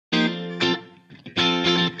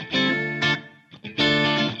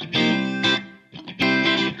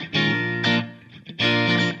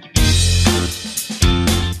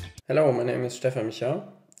name is Stefan Micha.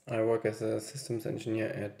 I work as a systems engineer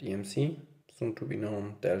at EMC, soon to be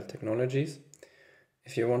known Dell Technologies.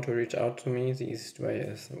 If you want to reach out to me, the easiest way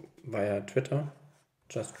is via Twitter.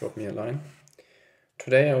 Just drop me a line.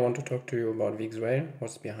 Today I want to talk to you about VxRail,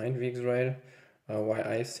 what's behind VxRail, why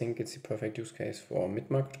I think it's the perfect use case for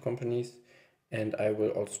mid-market companies, and I will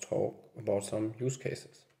also talk about some use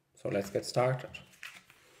cases. So let's get started.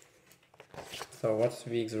 So what's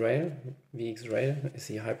VxRail? VxRail is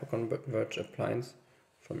the hyper-converged appliance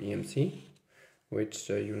from EMC, which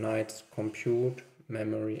unites compute,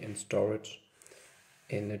 memory and storage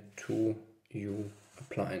in a 2U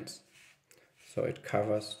appliance. So it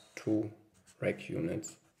covers 2 rack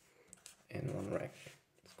units in one rack.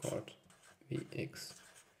 It's called VxRail.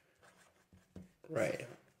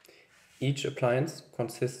 Each appliance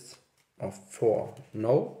consists of 4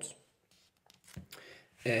 nodes,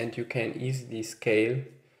 and you can easily scale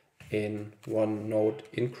in 1 node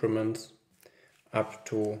increments up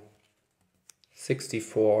to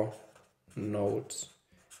 64 nodes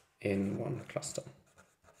in one cluster.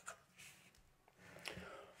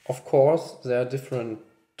 Of course, there are different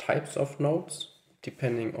types of nodes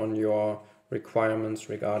depending on your requirements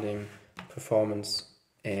regarding performance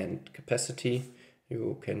and capacity.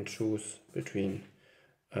 You can choose between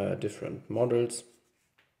different models,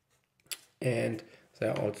 and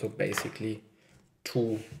there are also basically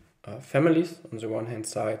 2 families. On the one hand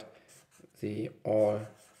side, the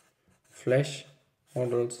all-flash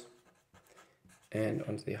models, and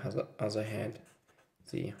on the other hand,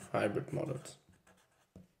 the hybrid models.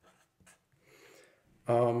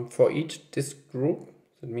 For each disk group,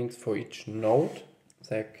 that means for each node,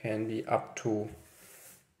 there can be up to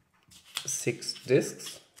 6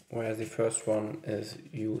 disks, where the first one is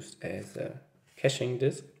used as a caching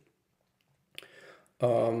disk.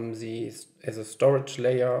 As a storage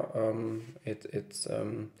layer, it's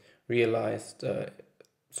realized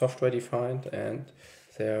software defined, and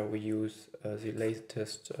there we use the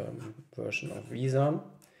latest version of vSAN.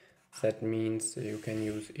 That means you can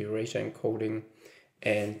use erasure encoding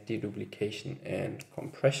and deduplication and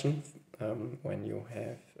compression when you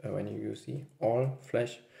use the all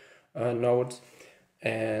flash nodes,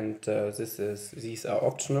 and these are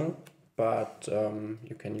optional, but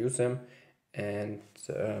you can use them. And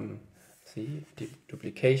the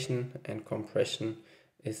duplication and compression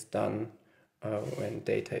is done when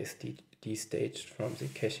data is destaged from the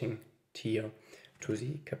caching tier to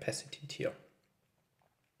the capacity tier.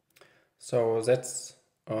 So that's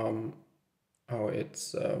how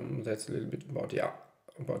it's that's a little bit about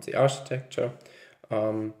the architecture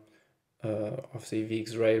of the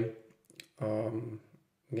VxRail.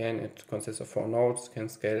 Again, it consists of 4 nodes, can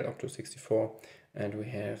scale up to 64, and we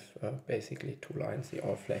have basically 2 lines, the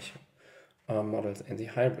all-flash models and the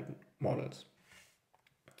hybrid models.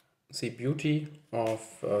 The beauty of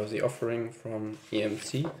the offering from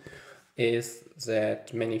EMC is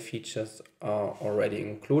that many features are already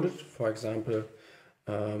included. For example,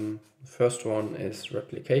 first one is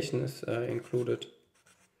replication is included.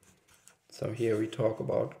 So here we talk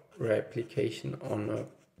about replication on a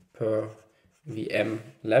per VM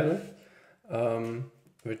level,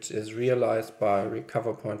 which is realized by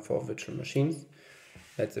recover point for virtual machines.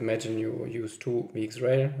 Let's imagine you use 2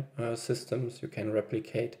 VxRail systems. You can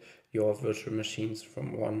replicate your virtual machines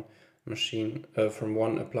from one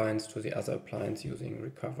appliance to the other appliance using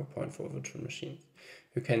recover point for virtual machines.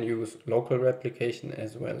 You can use local replication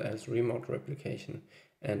as well as remote replication,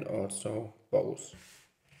 and also both.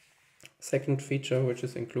 Second feature which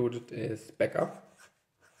is included is backup.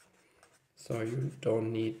 So you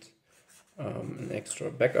don't need an extra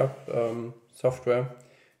backup software.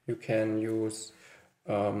 You can use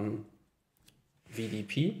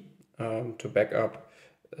VDP to back up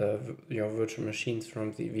your virtual machines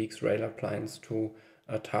from the VxRail appliance to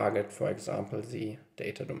a target, for example, the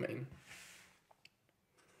data domain.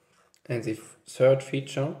 And the third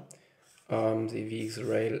feature, the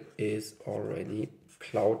VxRail is already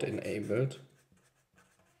cloud enabled.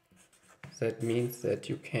 That means that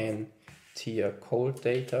you can tier cold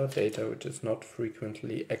data which is not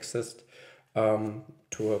frequently accessed,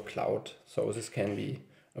 to a cloud. So this can be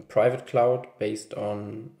a private cloud based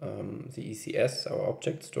on the ECS, our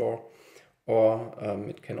object store, or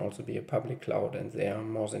it can also be a public cloud, and there are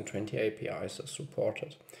more than 20 APIs are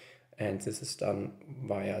supported. And this is done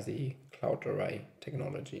via the cloud array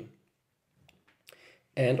technology.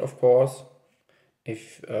 And of course,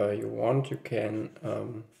 if you want, you can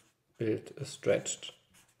build a stretched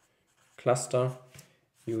cluster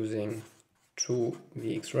using 2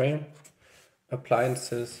 VxRail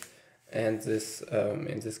appliances, and this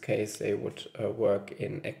in this case they would work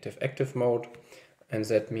in active mode, and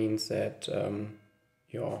that means that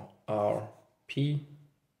your RPO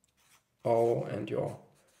and your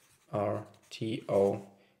RTO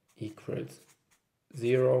equals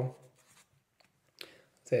 0.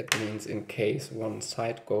 That means in case one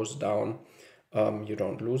site goes down, you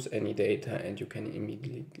don't lose any data and you can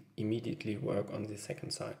immediately work on the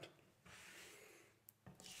second site.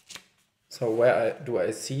 So where do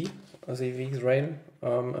I see the VxRail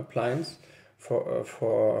appliance?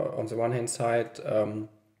 For on the one hand side,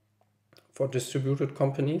 for distributed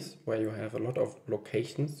companies where you have a lot of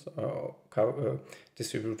locations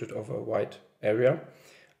distributed over a wide area.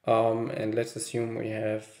 And let's assume we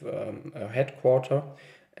have a headquarter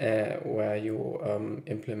where you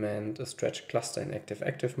implement a stretched cluster in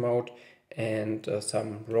active-active mode and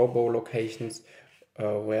some robo locations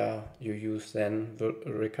where you use then the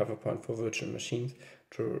recover point for virtual machines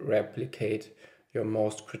to replicate your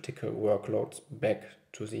most critical workloads back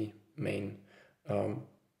to the main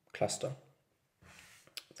cluster.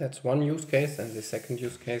 That's one use case, and the second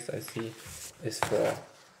use case I see is for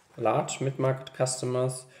large mid-market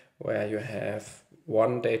customers where you have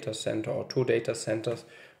one data center or two data centers,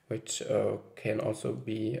 which can also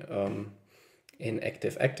be in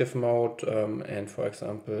active-active mode and, for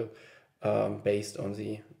example, based on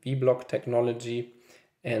the vBlock technology.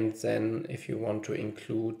 And then if you want to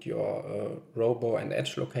include your robo and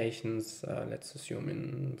edge locations, let's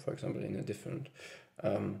assume for example, in a different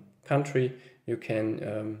country, you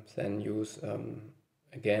can then use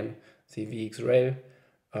again the VxRail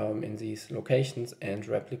in these locations and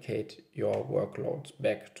replicate your workloads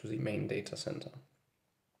back to the main data center.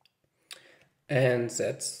 And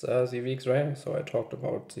that's the VxRail. So I talked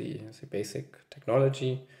about the basic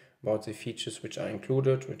technology, about the features which are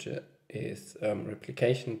included, which is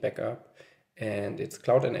replication, backup, and it's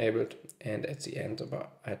cloud enabled. And at the end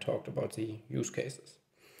I talked about the use cases.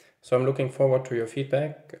 So I'm looking forward to your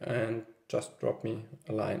feedback, and just drop me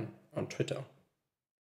a line on Twitter.